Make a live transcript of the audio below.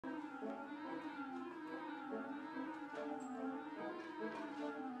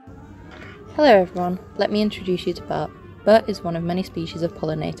Hello everyone, let me introduce you to Bert. Bert is one of many species of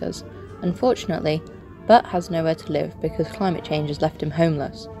pollinators. Unfortunately, Bert has nowhere to live because climate change has left him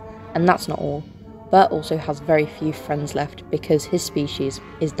homeless. And that's not all. Bert also has very few friends left because his species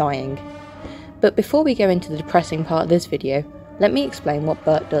is dying. But before we go into the depressing part of this video, let me explain what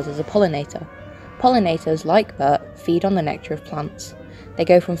Bert does as a pollinator. Pollinators, like Bert, feed on the nectar of plants. They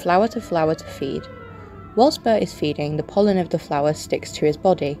go from flower to feed. Whilst Bert is feeding, the pollen of the flower sticks to his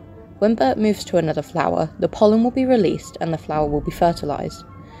body. When Bert moves to another flower, the pollen will be released and the flower will be fertilised.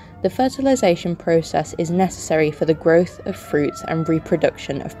 The fertilisation process is necessary for the growth of fruits and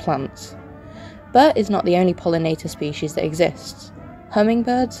reproduction of plants. Bert is not the only pollinator species that exists.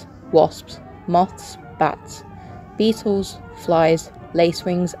 Hummingbirds, wasps, moths, bats, beetles, flies,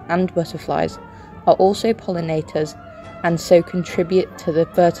 lacewings and butterflies are also pollinators and so contribute to the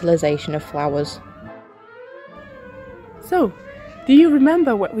fertilisation of flowers. So, do you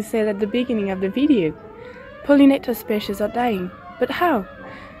remember what we said at the beginning of the video? Pollinator species are dying, but how?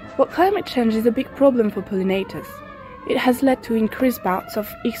 Well, climate change is a big problem for pollinators. It has led to increased bouts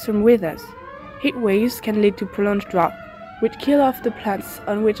of extreme weathers. Heat waves can lead to prolonged drought, which kill off the plants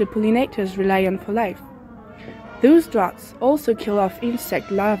on which the pollinators rely on for life. Those droughts also kill off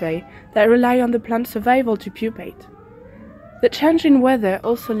insect larvae that rely on the plant's survival to pupate. The change in weather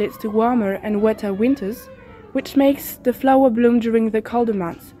also leads to warmer and wetter winters, which makes the flower bloom during the colder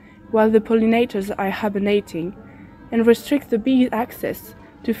months, while the pollinators are hibernating, and restricts the bees' access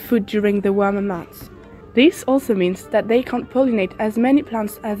to food during the warmer months. This also means that they can't pollinate as many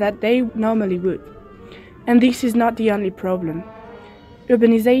plants as that they normally would. And this is not the only problem.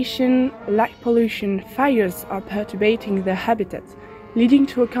 Urbanization, light pollution, fires are perturbating their habitats, leading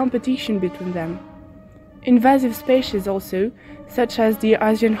to a competition between them. Invasive species also, such as the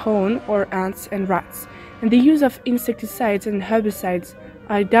Asian horn or ants and rats, and the use of insecticides and herbicides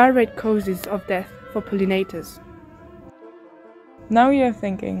are direct causes of death for pollinators. Now you're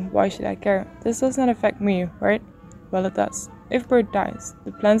thinking, why should I care? This does not affect me, right? Well, it does. If bird dies,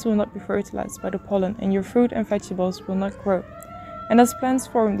 the plants will not be fertilized by the pollen and your fruit and vegetables will not grow. And as plants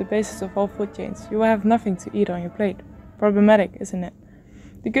form the basis of all food chains, you will have nothing to eat on your plate. Problematic, isn't it?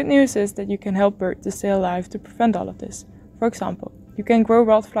 The good news is that you can help birds to stay alive to prevent all of this. For example, you can grow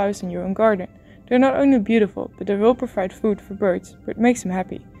wildflowers in your own garden. They're not only beautiful, but they will provide food for birds, which makes them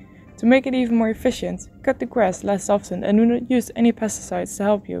happy. To make it even more efficient, cut the grass less often and do not use any pesticides to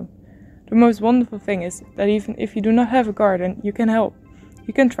help you. The most wonderful thing is that even if you do not have a garden, you can help.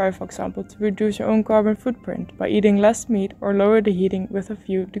 You can try, for example, to reduce your own carbon footprint by eating less meat or lower the heating with a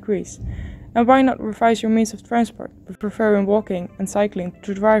few degrees. And why not revise your means of transport, preferring walking and cycling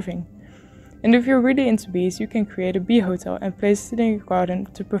to driving? And if you're really into bees, you can create a bee hotel and place it in your garden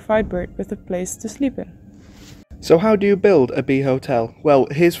to provide birds with a place to sleep in. So how do you build a bee hotel? Well,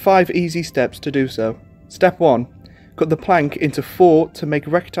 here's 5 easy steps to do so. Step 1. Cut the plank into 4 to make a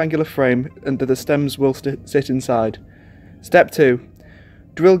rectangular frame and that the stems will sit inside. Step 2.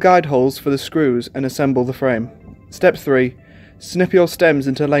 Drill guide holes for the screws and assemble the frame. Step 3. Snip your stems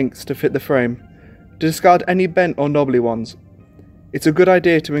into lengths to fit the frame. Discard any bent or knobbly ones. It's a good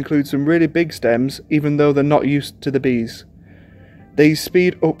idea to include some really big stems, even though they're not used to the bees. They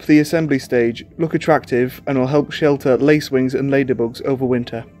speed up the assembly stage, look attractive, and will help shelter lacewings and ladybugs over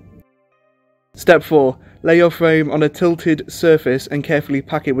winter. Step 4. Lay your frame on a tilted surface and carefully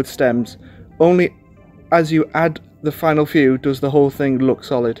pack it with stems. Only as you add the final few does the whole thing look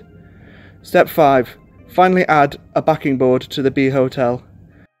solid. Step 5. Finally add a backing board to the bee hotel.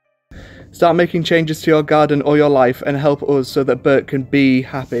 Start making changes to your garden or your life and help us so that Bert can be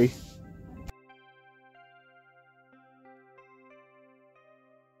happy.